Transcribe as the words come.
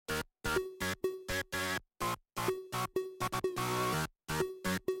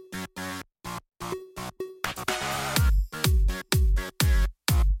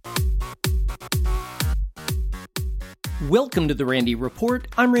Welcome to The Randy Report.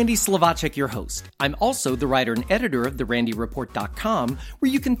 I'm Randy Slovacek, your host. I'm also the writer and editor of TheRandyReport.com,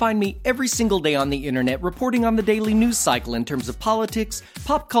 where you can find me every single day on the internet reporting on the daily news cycle in terms of politics,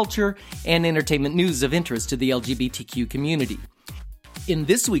 pop culture, and entertainment news of interest to the LGBTQ community. In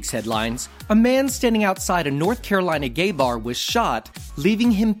this week's headlines, a man standing outside a North Carolina gay bar was shot,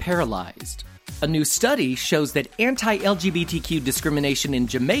 leaving him paralyzed. A new study shows that anti-LGBTQ discrimination in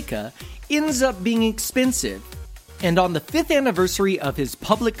Jamaica ends up being expensive. And on the 5th anniversary of his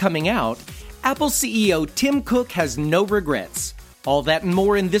public coming out, Apple CEO Tim Cook has no regrets. All that and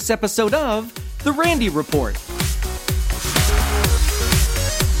more in this episode of The Randy Report.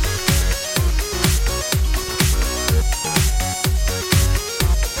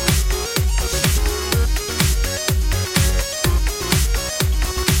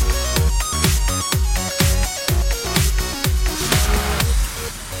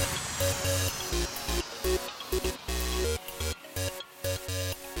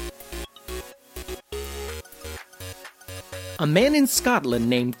 A man in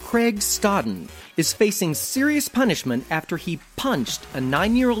Scotland named Craig Stodden is facing serious punishment after he punched a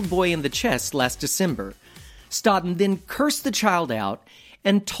 9-year-old boy in the chest last December. Stodden then cursed the child out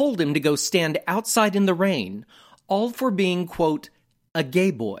and told him to go stand outside in the rain, all for being, quote, a gay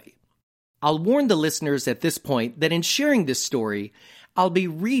boy. I'll warn the listeners at this point that in sharing this story, I'll be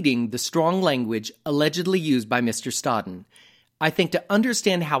reading the strong language allegedly used by Mr. Stodden. I think to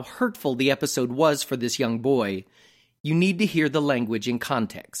understand how hurtful the episode was for this young boy, you need to hear the language in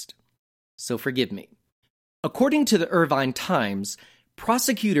context. So forgive me. According to the Irvine Times,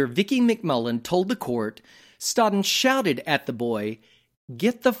 prosecutor Vicky McMullen told the court Stodden shouted at the boy,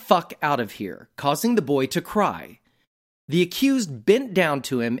 "Get the fuck out of here," causing the boy to cry. The accused bent down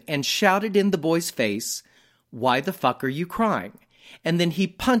to him and shouted in the boy's face, "Why the fuck are you crying?" And then he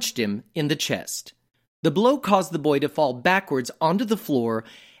punched him in the chest. The blow caused the boy to fall backwards onto the floor,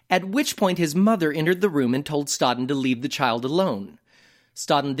 at which point his mother entered the room and told Stodden to leave the child alone.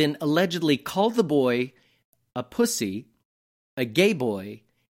 Stodden then allegedly called the boy a pussy, a gay boy,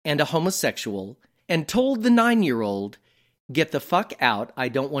 and a homosexual, and told the 9-year-old, "Get the fuck out, I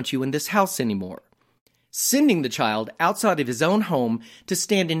don't want you in this house anymore," sending the child outside of his own home to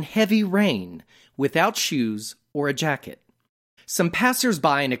stand in heavy rain without shoes or a jacket. Some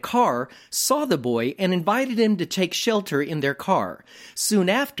passers-by in a car saw the boy and invited him to take shelter in their car. Soon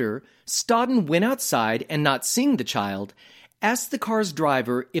after, Stodden went outside and, not seeing the child, asked the car's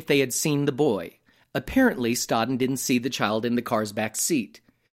driver if they had seen the boy. Apparently, Stodden didn't see the child in the car's back seat.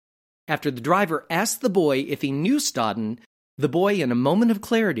 After the driver asked the boy if he knew Stodden, the boy, in a moment of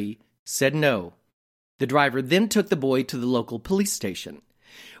clarity, said no. The driver then took the boy to the local police station.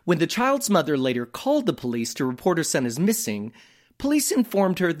 When the child's mother later called the police to report her son as missing, police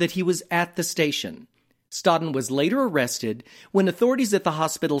informed her that he was at the station. Stodden was later arrested when authorities at the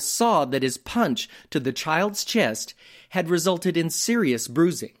hospital saw that his punch to the child's chest had resulted in serious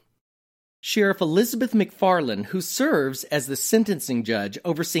bruising. Sheriff Elizabeth McFarland, who serves as the sentencing judge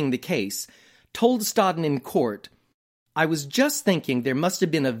overseeing the case, told Stodden in court, "I was just thinking there must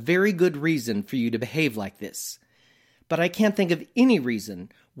have been a very good reason for you to behave like this. But I can't think of any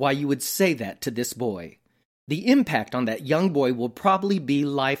reason why you would say that to this boy. The impact on that young boy will probably be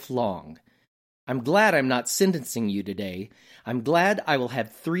lifelong. I'm glad I'm not sentencing you today. I'm glad I will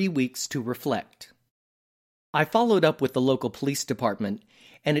have 3 weeks to reflect." I followed up with the local police department,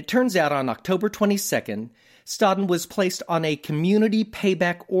 and it turns out on October 22nd, Stodden was placed on a community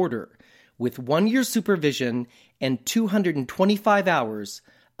payback order with 1-year supervision and 225 hours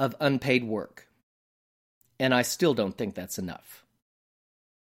of unpaid work. And I still don't think that's enough.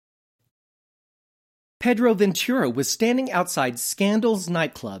 Pedro Ventura was standing outside Scandal's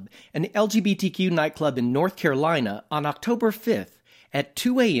nightclub, an LGBTQ nightclub in North Carolina, on October 5th at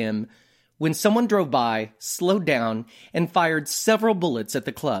 2 a.m. when someone drove by, slowed down, and fired several bullets at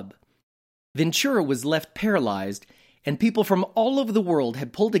the club. Ventura was left paralyzed, and people from all over the world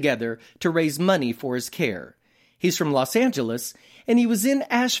had pulled together to raise money for his care. He's from Los Angeles, and he was in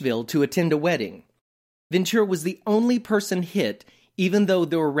Asheville to attend a wedding. Ventura was the only person hit, even though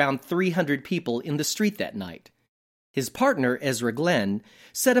there were around 300 people in the street that night. His partner, Ezra Glenn,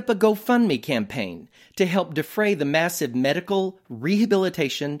 set up a GoFundMe campaign to help defray the massive medical,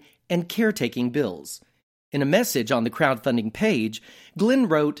 rehabilitation, and caretaking bills. In a message on the crowdfunding page, Glenn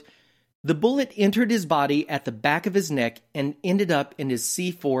wrote, "The bullet entered his body at the back of his neck and ended up in his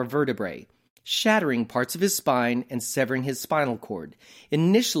C4 vertebrae, shattering parts of his spine and severing his spinal cord,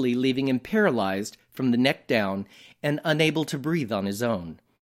 initially leaving him paralyzed from the neck down and unable to breathe on his own.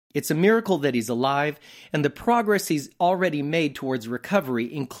 It's a miracle that he's alive, and the progress he's already made towards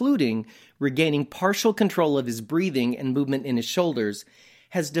recovery, including regaining partial control of his breathing and movement in his shoulders,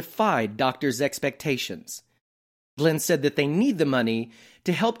 has defied doctors' expectations. Glenn said that they need the money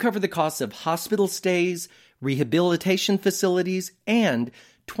to help cover the costs of hospital stays, rehabilitation facilities, and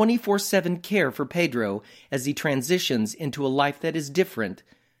 24/7 care for Pedro as he transitions into a life that is different,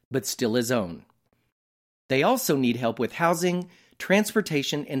 but still his own. They also need help with housing,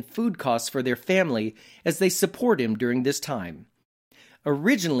 transportation, and food costs for their family as they support him during this time.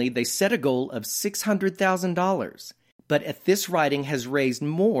 Originally, they set a goal of $600,000, but at this writing has raised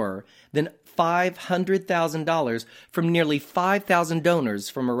more than $500,000 from nearly 5,000 donors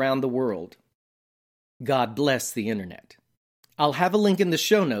from around the world. God bless the internet. I'll have a link in the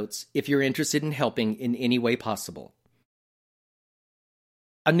show notes if you're interested in helping in any way possible.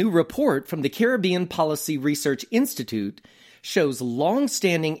 A new report from the Caribbean Policy Research Institute shows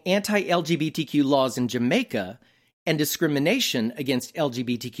long-standing anti-LGBTQ laws in Jamaica and discrimination against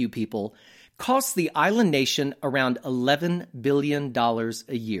LGBTQ people costs the island nation around $11 billion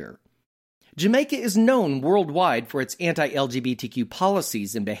a year. Jamaica is known worldwide for its anti-LGBTQ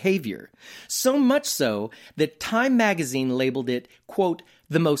policies and behavior, so much so that Time magazine labeled it, quote,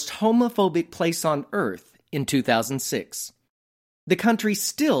 the most homophobic place on earth in 2006. The country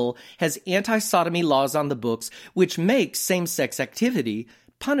still has anti-sodomy laws on the books which make same-sex activity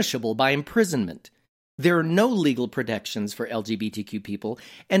punishable by imprisonment. There are no legal protections for LGBTQ people,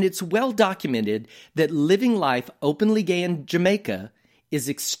 and it's well documented that living life openly gay in Jamaica is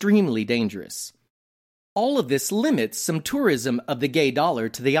extremely dangerous. All of this limits some tourism of the gay dollar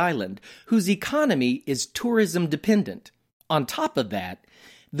to the island, whose economy is tourism dependent. On top of that,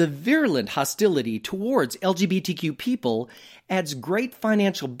 the virulent hostility towards LGBTQ people adds great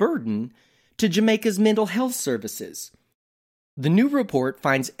financial burden to Jamaica's mental health services. The new report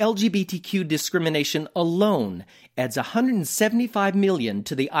finds LGBTQ discrimination alone adds $175 million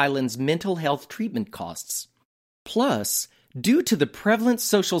to the island's mental health treatment costs. Plus, due to the prevalent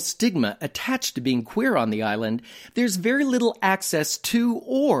social stigma attached to being queer on the island, there's very little access to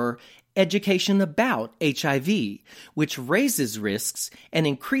or education about HIV, which raises risks and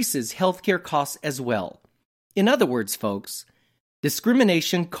increases healthcare costs as well. In other words, folks,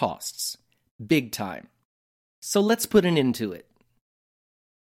 discrimination costs. Big time. So let's put an end to it.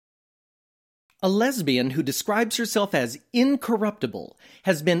 A lesbian who describes herself as incorruptible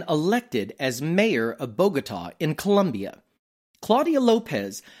has been elected as mayor of Bogota in Colombia. Claudia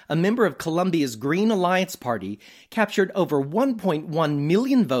Lopez, a member of Colombia's Green Alliance Party, captured over 1.1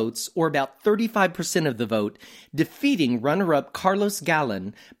 million votes, or about 35% of the vote, defeating runner-up Carlos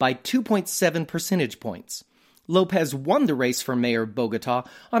Galán by 2.7 percentage points. Lopez won the race for mayor of Bogota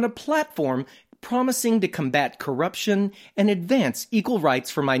on a platform promising to combat corruption and advance equal rights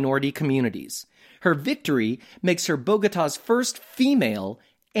for minority communities. Her victory makes her Bogota's first female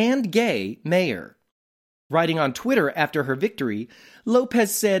and gay mayor. Writing on Twitter after her victory,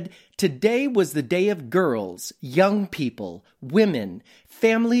 Lopez said, "Today was the day of girls, young people, women,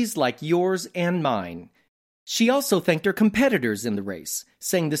 families like yours and mine." She also thanked her competitors in the race,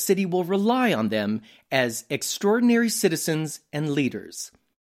 saying the city will rely on them as extraordinary citizens and leaders.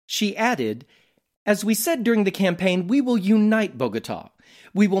 She added, "As we said during the campaign, we will unite Bogota.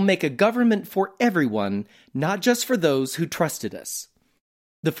 We will make a government for everyone, not just for those who trusted us."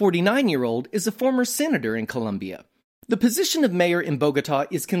 The 49-year-old is a former senator in Colombia. The position of mayor in Bogota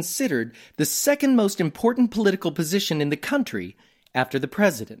is considered the second most important political position in the country after the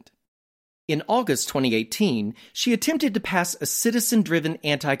president. In August 2018, she attempted to pass a citizen-driven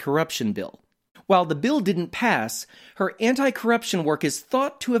anti-corruption bill. While the bill didn't pass, her anti-corruption work is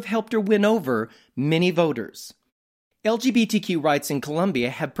thought to have helped her win over many voters. LGBTQ rights in Colombia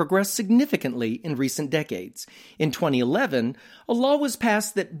have progressed significantly in recent decades. In 2011, a law was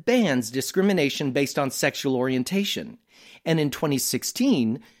passed that bans discrimination based on sexual orientation. And in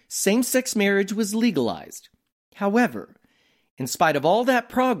 2016, same-sex marriage was legalized. However, in spite of all that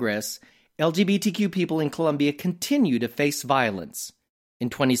progress, LGBTQ people in Colombia continue to face violence. In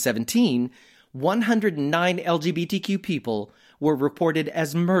 2017, 109 LGBTQ people were reported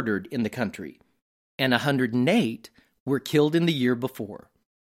as murdered in the country, and 108 were killed in the year before.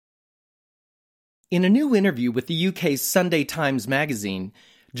 In a new interview with the UK's Sunday Times magazine,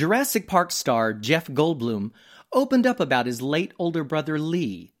 Jurassic Park star Jeff Goldblum opened up about his late older brother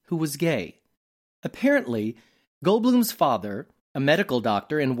Lee, who was gay. Apparently, Goldblum's father, a medical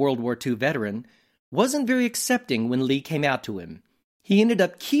doctor and World War II veteran, wasn't very accepting when Lee came out to him. He ended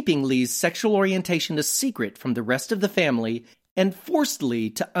up keeping Lee's sexual orientation a secret from the rest of the family and forced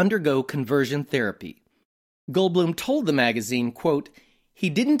Lee to undergo conversion therapy. Goldblum told the magazine, quote, "He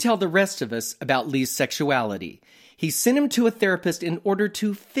didn't tell the rest of us about Lee's sexuality. He sent him to a therapist in order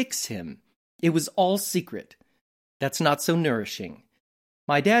to fix him. It was all secret. That's not so nourishing.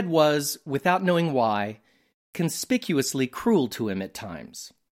 My dad was, without knowing why, conspicuously cruel to him at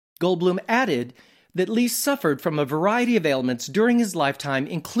times. Goldblum added that Lee suffered from a variety of ailments during his lifetime,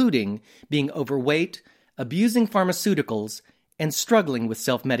 including being overweight, abusing pharmaceuticals, and struggling with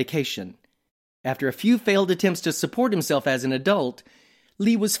self-medication. After a few failed attempts to support himself as an adult,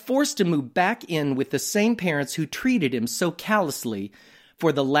 Lee was forced to move back in with the same parents who treated him so callously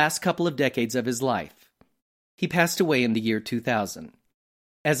for the last couple of decades of his life. He passed away in the year 2000.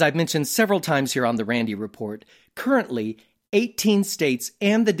 As I've mentioned several times here on the Randy Report, currently 18 states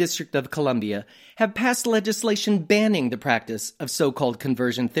and the District of Columbia have passed legislation banning the practice of so-called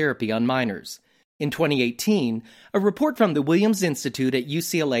conversion therapy on minors. In 2018, a report from the Williams Institute at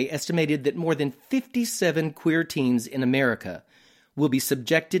UCLA estimated that more than 57 queer teens in America will be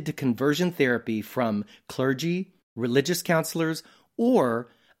subjected to conversion therapy from clergy, religious counselors, or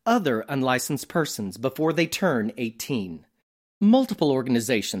other unlicensed persons before they turn 18. Multiple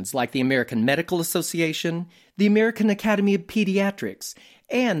organizations like the American Medical Association, the American Academy of Pediatrics,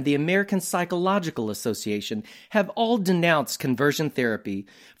 and the American Psychological Association have all denounced conversion therapy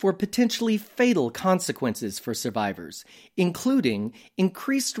for potentially fatal consequences for survivors, including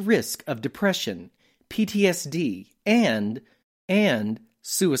increased risk of depression, PTSD, and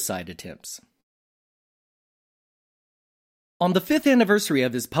suicide attempts. On the 5th anniversary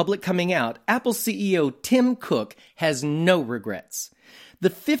of his public coming out, Apple CEO Tim Cook has no regrets. The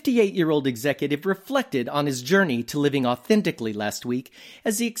 58-year-old executive reflected on his journey to living authentically last week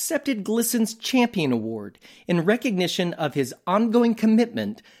as he accepted Glisten's Champion Award in recognition of his ongoing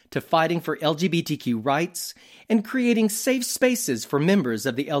commitment to fighting for LGBTQ rights and creating safe spaces for members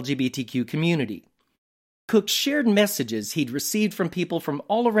of the LGBTQ community. Cook shared messages he'd received from people from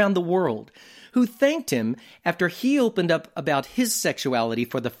all around the world who thanked him after he opened up about his sexuality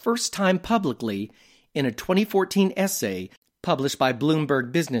for the first time publicly in a 2014 essay published by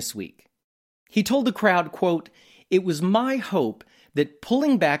Bloomberg Businessweek. He told the crowd, quote, "It was my hope that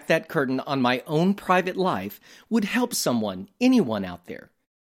pulling back that curtain on my own private life would help someone, anyone out there.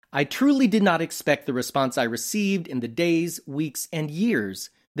 I truly did not expect the response I received in the days, weeks, and years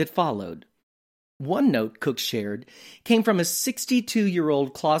that followed." One note Cook shared came from a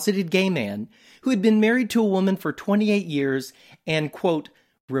 62-year-old closeted gay man who had been married to a woman for 28 years and, quote,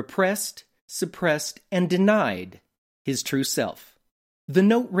 repressed, suppressed, and denied his true self. The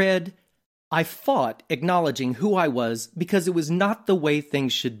note read, "I fought acknowledging who I was because it was not the way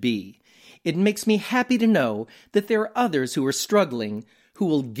things should be. It makes me happy to know that there are others who are struggling who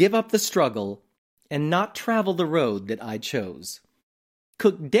will give up the struggle and not travel the road that I chose."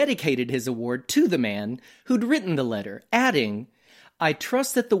 Cook dedicated his award to the man who'd written the letter, adding, "I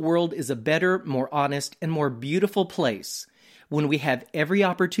trust that the world is a better, more honest, and more beautiful place when we have every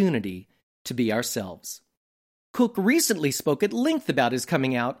opportunity to be ourselves." Cook recently spoke at length about his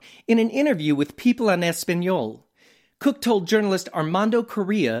coming out in an interview with People en Español. Cook told journalist Armando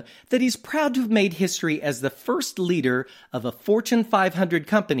Correa that he's proud to have made history as the first leader of a Fortune 500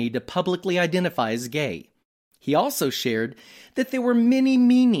 company to publicly identify as gay. He also shared that there were many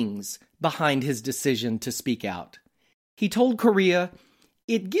meanings behind his decision to speak out. He told Correa,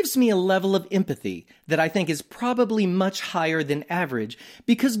 "It gives me a level of empathy that I think is probably much higher than average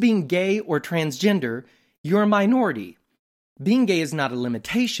because being gay or transgender, you're a minority. Being gay is not a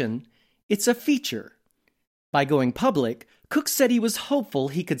limitation, it's a feature." By going public, Cook said he was hopeful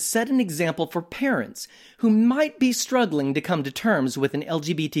he could set an example for parents who might be struggling to come to terms with an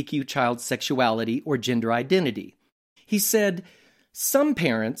LGBTQ child's sexuality or gender identity. He said, "Some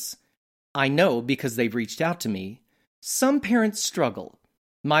parents, I know because they've reached out to me, some parents struggle.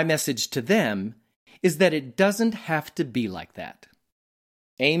 My message to them is that it doesn't have to be like that."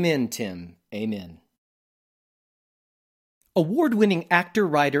 Amen, Tim. Amen. Award-winning actor,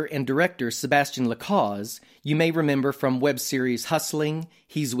 writer, and director Sebastian LaCause, you may remember from web series Hustling,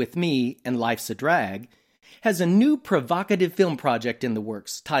 He's With Me, and Life's a Drag, has a new provocative film project in the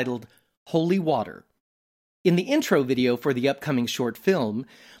works titled Holy Water. In the intro video for the upcoming short film,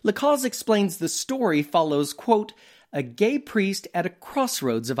 LaCause explains the story follows, quote, a gay priest at a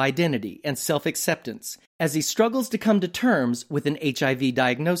crossroads of identity and self-acceptance as he struggles to come to terms with an HIV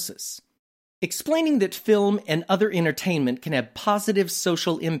diagnosis. Explaining that film and other entertainment can have positive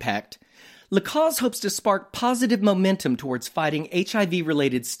social impact, LaCause hopes to spark positive momentum towards fighting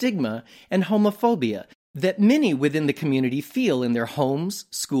HIV-related stigma and homophobia that many within the community feel in their homes,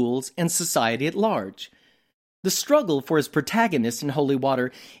 schools, and society at large. The struggle for his protagonist in Holy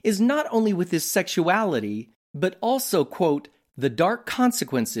Water is not only with his sexuality, but also, quote, the dark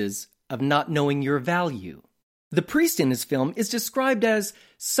consequences of not knowing your value. The priest in his film is described as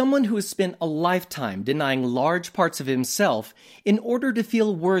someone who has spent a lifetime denying large parts of himself in order to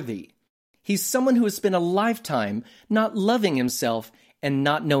feel worthy. He's someone who has spent a lifetime not loving himself and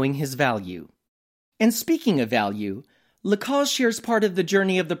not knowing his value. And speaking of value, LaCause shares part of the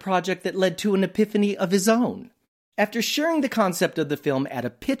journey of the project that led to an epiphany of his own. After sharing the concept of the film at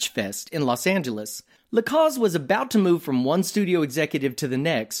a pitch fest in Los Angeles, LaCause was about to move from one studio executive to the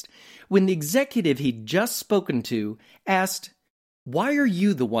next when the executive he'd just spoken to asked, "Why are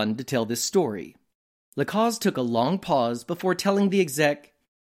you the one to tell this story?" LaCause took a long pause before telling the exec,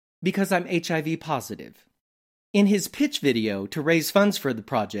 "Because I'm HIV positive." In his pitch video to raise funds for the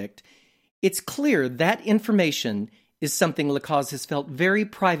project, it's clear that information is something LaCause has felt very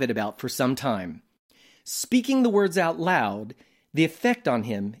private about for some time. Speaking the words out loud, the effect on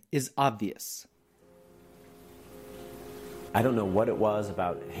him is obvious. I don't know what it was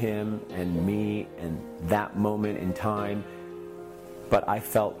about him and me and that moment in time, but I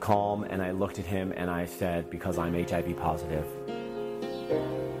felt calm and I looked at him and I said, "Because I'm HIV positive."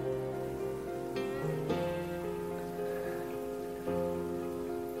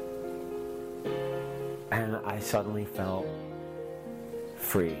 And I suddenly felt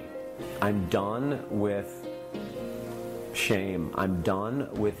free. I'm done with shame. I'm done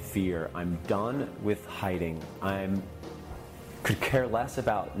with fear. I'm done with hiding. Could care less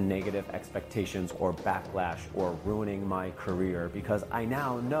about negative expectations or backlash or ruining my career, because I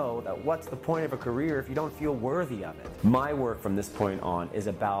now know that what's the point of a career if you don't feel worthy of it? My work from this point on is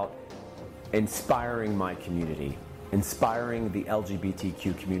about inspiring my community, inspiring the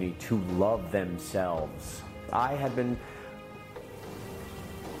LGBTQ community to love themselves. I had been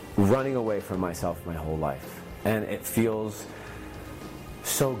running away from myself my whole life, and it feels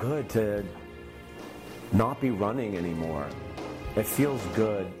so good to not be running anymore. It feels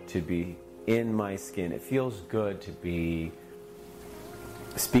good to be in my skin. It feels good to be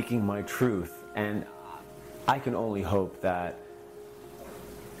speaking my truth, and I can only hope that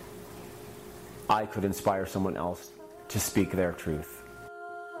I could inspire someone else to speak their truth.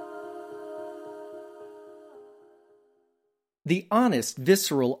 The honest,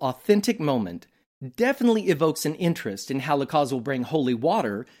 visceral, authentic moment definitely evokes an interest in how LaCause will bring holy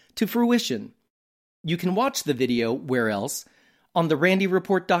water to fruition. You can watch the video, where else? On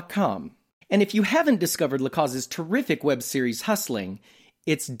therandyreport.com. And if you haven't discovered LaCause's terrific web series Hustling,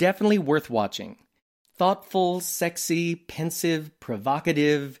 it's definitely worth watching. Thoughtful, sexy, pensive,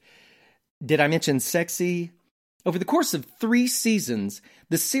 provocative. Did I mention sexy? Over the course of 3 seasons,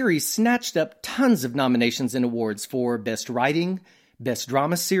 the series snatched up tons of nominations and awards for Best Writing, Best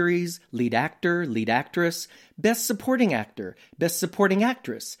Drama Series, Lead Actor, Lead Actress, Best Supporting Actor, Best Supporting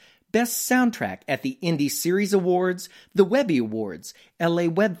Actress, Best Soundtrack at the Indie Series Awards, the Webby Awards, LA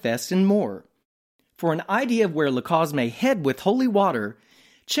Webfest, and more. For an idea of where LaCause may head with Holy Water,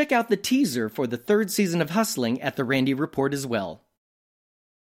 check out the teaser for the 3rd season of Hustling at The Randy Report as well.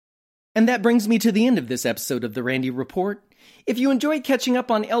 And that brings me to the end of this episode of The Randy Report. If you enjoyed catching up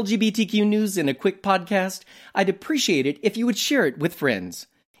on LGBTQ news in a quick podcast, I'd appreciate it if you would share it with friends.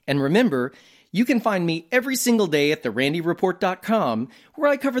 And remember, you can find me every single day at therandyreport.com, where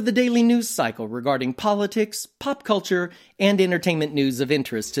I cover the daily news cycle regarding politics, pop culture, and entertainment news of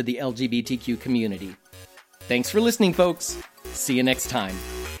interest to the LGBTQ community. Thanks for listening, folks. See you next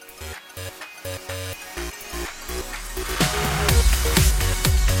time.